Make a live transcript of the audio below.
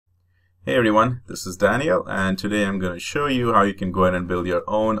Hey everyone, this is Daniel, and today I'm going to show you how you can go ahead and build your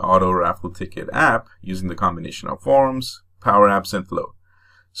own auto raffle ticket app using the combination of Forms, PowerApps, and Flow.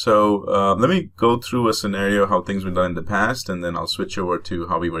 So let me go through a scenario how things were done in the past, and then I'll switch over to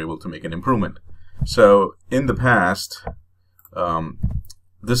how we were able to make an improvement. So in the past,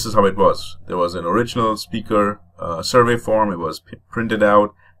 this is how it was. There was an original speaker survey form. It was printed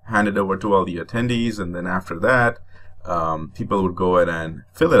out, handed over to all the attendees, and then after that, people would go ahead and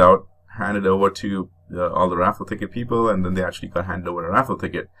fill it out, hand it over to all the raffle ticket people, and then they actually got handed over a raffle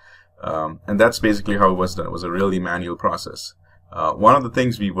ticket. And that's basically how it was done. It was a really manual process. One of the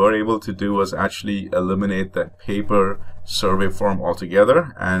things we were able to do was actually eliminate that paper survey form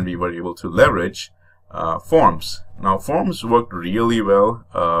altogether, and we were able to leverage forms. Now, forms worked really well.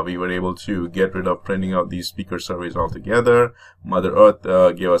 We were able to get rid of printing out these speaker surveys altogether. Mother Earth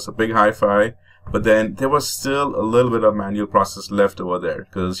gave us a big high five. But then there was still a little bit of manual process left over there,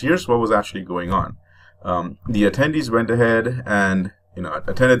 because here's what was actually going on. The attendees went ahead and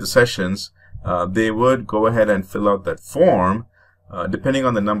attended the sessions. They would go ahead and fill out that form. Depending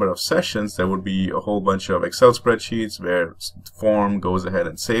on the number of sessions, there would be a whole bunch of Excel spreadsheets where the form goes ahead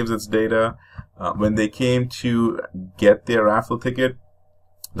and saves its data. When they came to get their raffle ticket,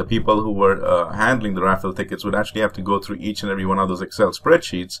 the people who were handling the raffle tickets would actually have to go through each and every one of those Excel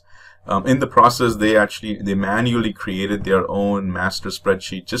spreadsheets. In the process, they manually created their own master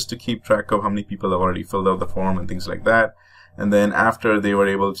spreadsheet just to keep track of how many people have already filled out the form and things like that. And then after they were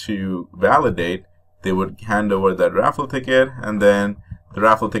able to validate, they would hand over that raffle ticket, and then the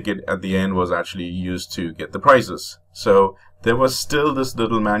raffle ticket at the end was actually used to get the prizes. So there was still this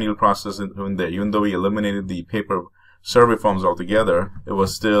little manual process in there. Even though we eliminated the paper survey forms altogether, it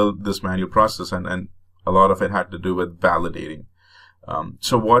was still this manual process, and a lot of it had to do with validating.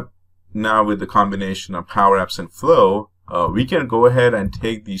 So what now with the combination of PowerApps and Flow, we can go ahead and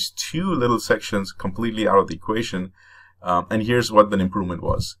take these two little sections completely out of the equation, and here's what the improvement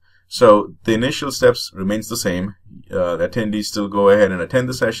was. So the initial steps remains the same. The attendees still go ahead and attend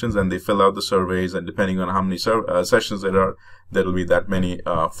the sessions, and they fill out the surveys, and depending on how many sessions there are, there'll be that many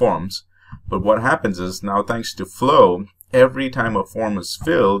forms. But what happens is, now thanks to Flow, every time a form is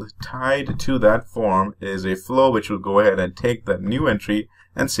filled, tied to that form is a flow which will go ahead and take that new entry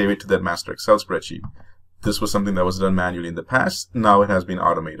and save it to that master Excel spreadsheet. This was something that was done manually in the past. Now it has been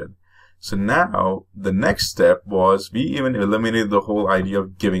automated. So now the next step was we even eliminated the whole idea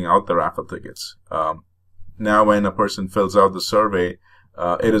of giving out the raffle tickets. Now when a person fills out the survey,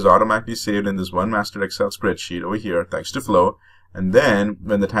 it is automatically saved in this one master Excel spreadsheet over here, thanks to Flow. And then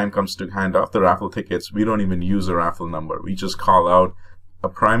when the time comes to hand off the raffle tickets, we don't even use a raffle number. We just call out a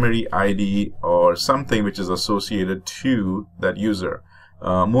primary ID or something which is associated to that user.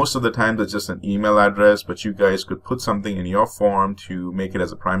 Most of the time it's just an email address, but you guys could put something in your form to make it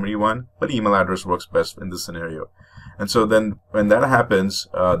as a primary one, but email address works best in this scenario. And so then when that happens,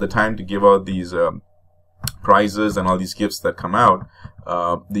 the time to give out these prizes and all these gifts that come out,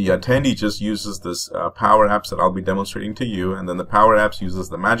 the attendee just uses this PowerApps that I'll be demonstrating to you, and then the PowerApps uses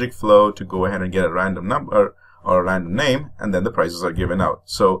the magic flow to go ahead and get a random number or a random name, and then the prizes are given out.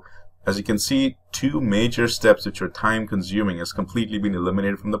 So as you can see, two major steps which are time consuming has completely been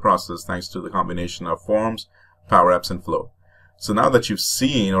eliminated from the process thanks to the combination of Forms, PowerApps, and Flow. So now that you've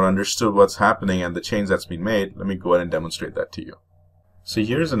seen or understood what's happening and the change that's been made, let me go ahead and demonstrate that to you. So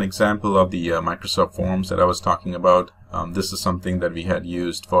here's an example of the Microsoft Forms that I was talking about. This is something that we had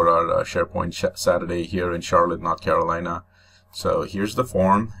used for our SharePoint Saturday here in Charlotte, North Carolina. So here's the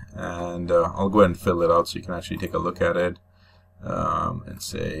form, and I'll go ahead and fill it out so you can actually take a look at it. And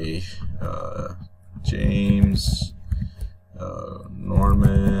say James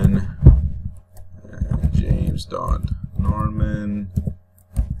Norman and James.Norman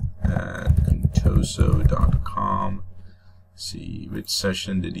at contoso.com. See, which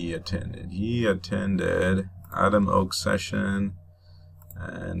session did he attend? He attended Adam Oak's session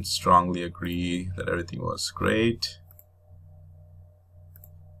and strongly agree that everything was great.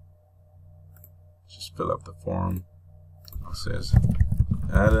 Just fill up the form. It says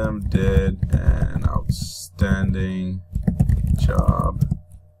Adam did an outstanding job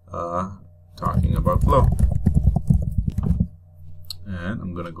talking about Flow, and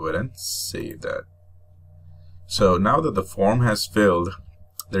I'm gonna go ahead and save that. So now that the form has filled,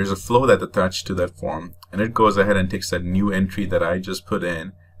 there's a flow that's attached to that form, and it goes ahead and takes that new entry that I just put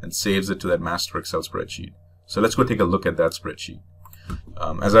in and saves it to that master Excel spreadsheet. So let's go take a look at that spreadsheet.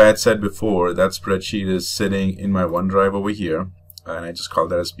 As I had said before, that spreadsheet is sitting in my OneDrive over here, and I just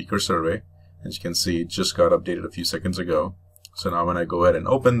called that a speaker survey. As you can see, it just got updated a few seconds ago. So now when I go ahead and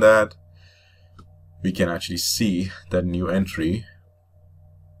open that, we can actually see that new entry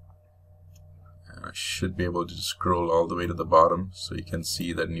should be able to scroll all the way to the bottom so you can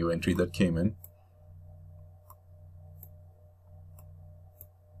see that new entry that came in.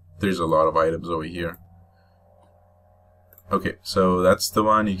 There's a lot of items over here. Okay, so that's the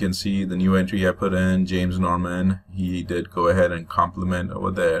one. You can see the new entry I put in, James Norman. He did go ahead and compliment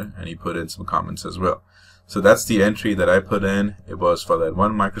over there, and he put in some comments as well. So that's the entry that I put in. It was for that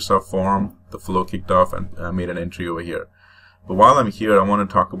one Microsoft form. The flow kicked off, and I made an entry over here. But while I'm here, I want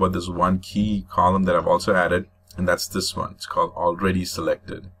to talk about this one key column that I've also added, and that's this one. It's called Already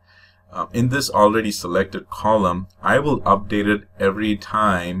Selected. In this Already Selected column, I will update it every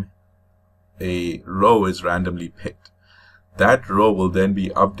time a row is randomly picked. That row will then be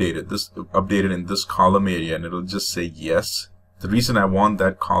updated in this column area, and it'll just say yes. The reason I want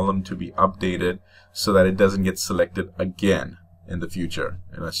that column to be updated so that it doesn't get selected again in the future.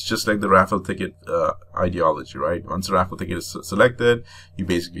 And it's just like the raffle ticket ideology, right? Once the raffle ticket is selected, you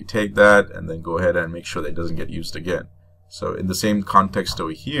basically take that and then go ahead and make sure that it doesn't get used again. So in the same context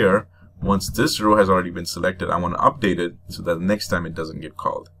over here, once this row has already been selected, I want to update it so that the next time it doesn't get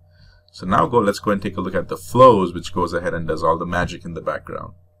called. So now let's go and take a look at the flows, which goes ahead and does all the magic in the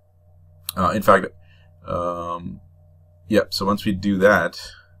background. In fact, yeah, so once we do that,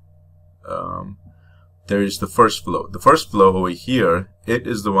 there is the first flow. The first flow over here, it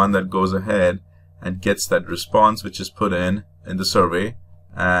is the one that goes ahead and gets that response which is put in the survey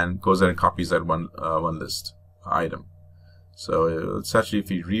and goes ahead and copies that one list item. So it's actually,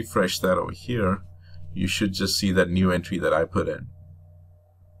 if you refresh that over here, you should just see that new entry that I put in.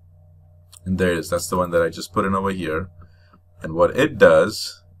 And there it is. That's the one that I just put in over here. And what it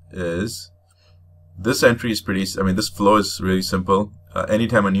does is, this entry is this flow is really simple.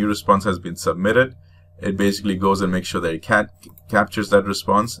 Anytime a new response has been submitted, it basically goes and makes sure that it captures that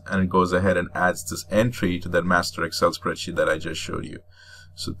response, and it goes ahead and adds this entry to that master Excel spreadsheet that I just showed you.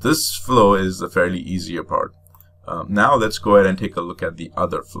 So this flow is the fairly easier part. Now let's go ahead and take a look at the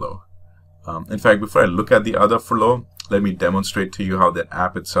other flow. In fact, before I look at the other flow, let me demonstrate to you how that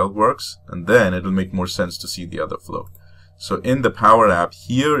app itself works, and then it'll make more sense to see the other flow. So in the Power App,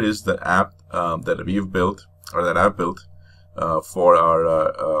 here is the app that we've built, or that I've built for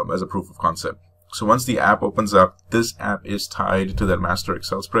our as a proof of concept. So once the app opens up, this app is tied to that master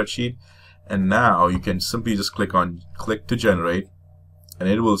Excel spreadsheet, and now you can simply just click to generate, and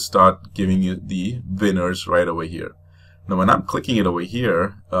it will start giving you the winners right over here. Now when I'm clicking it over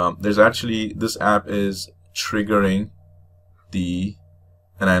here, there's actually, this app is triggering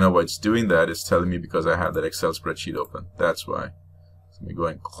and I know why it's doing that. It's telling me because I have that Excel spreadsheet open. That's why. So let me go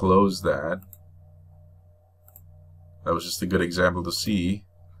and close that. That was just a good example to see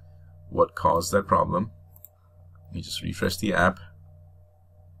what caused that problem. Let me just refresh the app.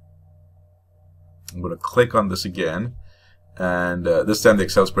 I'm going to click on this again, and this time the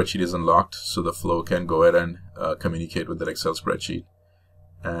Excel spreadsheet is unlocked, so the flow can go ahead and communicate with that Excel spreadsheet.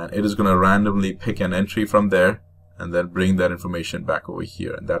 And it is going to randomly pick an entry from there and then bring that information back over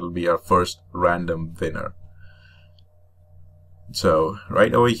here, and that'll be our first random winner. So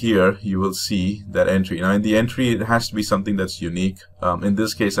right over here you will see that entry. Now in the entry, it has to be something that's unique. In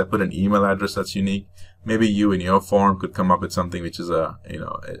this case, I put an email address that's unique. Maybe you in your form could come up with something which is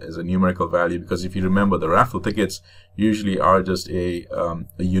is a numerical value, because if you remember, the raffle tickets usually are just a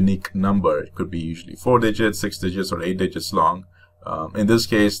unique number. It could be usually 4 digits, 6 digits, or 8 digits long. In this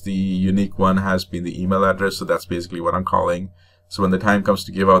case, the unique one has been the email address, so that's basically what I'm calling. So when the time comes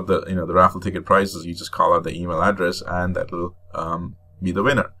to give out the the raffle ticket prizes, you just call out the email address, and that will be the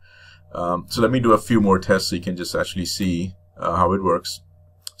winner. So let me do a few more tests so you can just actually see how it works.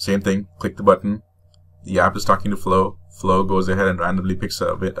 Same thing. Click the button. The app is talking to Flow. Flow goes ahead and randomly picks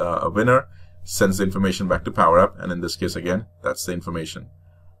a winner, sends the information back to PowerApp, and in this case again, that's the information.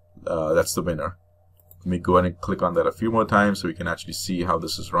 That's the winner. Let me go ahead and click on that a few more times so we can actually see how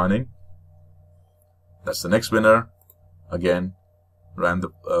this is running. That's the next winner. Again, ran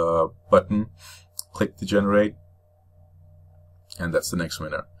the button, click to generate, and that's the next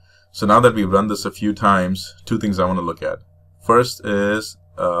winner. So now that we've run this a few times, two things I want to look at. First is,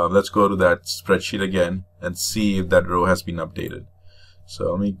 let's go to that spreadsheet again and see if that row has been updated.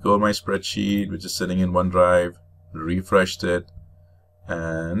 So let me go to my spreadsheet, which is sitting in OneDrive, refreshed it,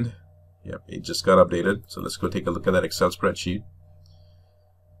 and yep, it just got updated. So let's go take a look at that Excel spreadsheet.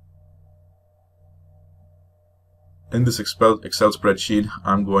 In this Excel spreadsheet,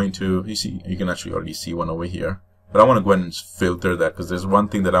 I'm going to, you can actually already see one over here, but I want to go ahead and filter that because there's one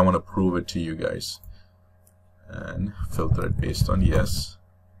thing that I want to prove it to you guys. And filter it based on yes.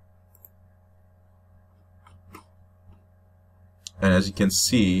 And as you can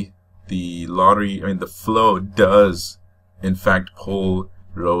see, the lottery, the flow does in fact pull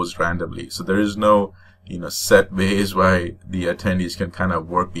rows randomly. So there is no set ways why the attendees can kind of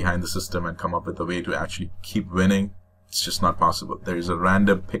work behind the system and come up with a way to actually keep winning. It's just not possible. There is a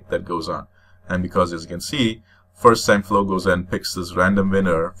random pick that goes on, and because, as you can see, first time Flow goes ahead and picks this random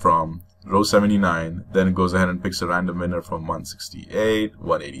winner from row 79, then it goes ahead and picks a random winner from 168,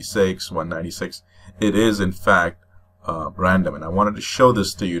 186, 196. It is in fact random, and I wanted to show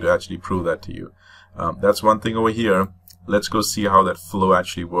this to you to actually prove that to you. That's one thing over here. Let's go see how that flow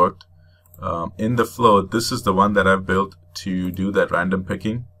actually worked. In the flow, this is the one that I've built to do that random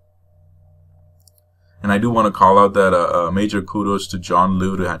picking. And I do want to call out that major kudos to John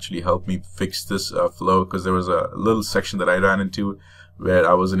Liu to actually help me fix this flow, because there was a little section that I ran into where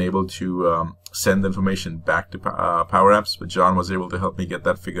I wasn't able to send the information back to PowerApps, but John was able to help me get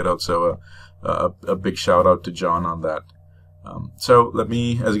that figured out. So a big shout out to John on that. So let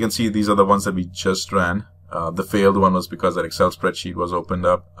me, as you can see, these are the ones that we just ran. The failed one was because that Excel spreadsheet was opened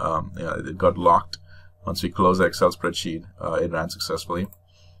up. It got locked. Once we closed the Excel spreadsheet, it ran successfully.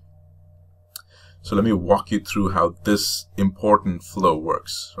 So let me walk you through how this important flow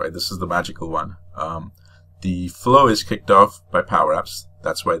works, right? This is the magical one. The flow is kicked off by PowerApps.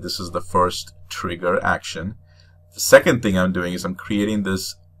 That's why this is the first trigger action. The second thing I'm doing is I'm creating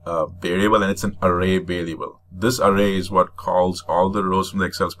this variable, and it's an array variable. This array is what calls all the rows from the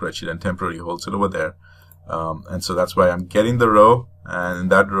Excel spreadsheet and temporarily holds it over there. And so that's why I'm getting the row, and in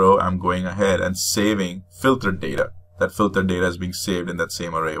that row I'm going ahead and saving filtered data. That filtered data is being saved in that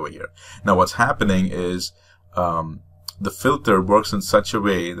same array over here. Now what's happening is the filter works in such a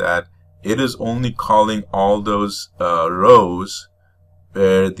way that it is only calling all those rows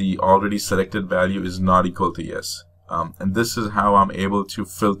where the already selected value is not equal to yes. And this is how I'm able to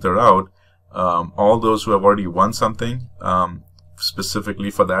filter out all those who have already won something specifically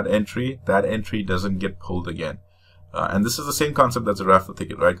for that entry. That entry doesn't get pulled again. And this is the same concept as a raffle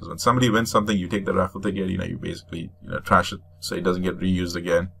ticket, right? Because when somebody wins something, you take the raffle ticket, you basically, trash it so it doesn't get reused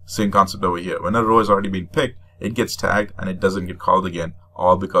again. Same concept over here. When a row has already been picked, it gets tagged and it doesn't get called again,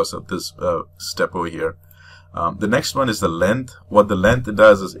 all because of this step over here. The next one is the length. What the length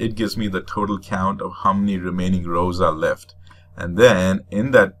does is it gives me the total count of how many remaining rows are left. And then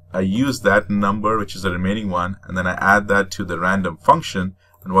in that, I use that number, which is the remaining one, and then I add that to the random function.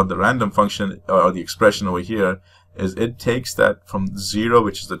 And what the random function, or the expression over here, is it takes that from 0,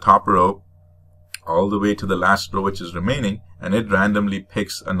 which is the top row, all the way to the last row, which is remaining, and it randomly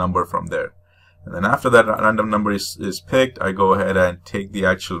picks a number from there. And then after that random number is picked, I go ahead and take the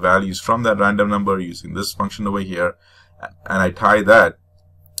actual values from that random number using this function over here, and I tie that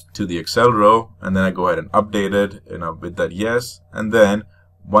to the Excel row, and then I go ahead and update it, with that yes. And then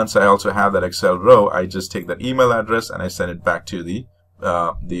once I also have that Excel row, I just take that email address and I send it back to the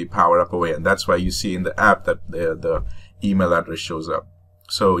PowerApp away, and that's why you see in the app that the email address shows up.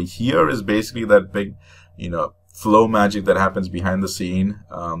 So here is basically that big, flow magic that happens behind the scene.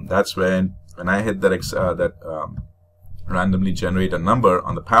 That's when I hit that randomly generate a number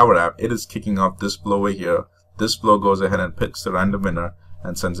on the PowerApp, it is kicking off this flow over here. This flow goes ahead and picks the random winner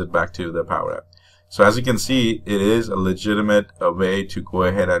and sends it back to the PowerApp. So as you can see, it is a legitimate way to go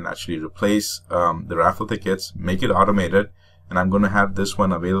ahead and actually replace the raffle tickets, make it automated. And I'm going to have this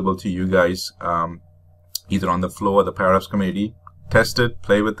one available to you guys either on the Flow or the PowerApps community. Test it,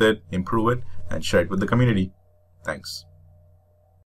 play with it, improve it, and share it with the community. Thanks.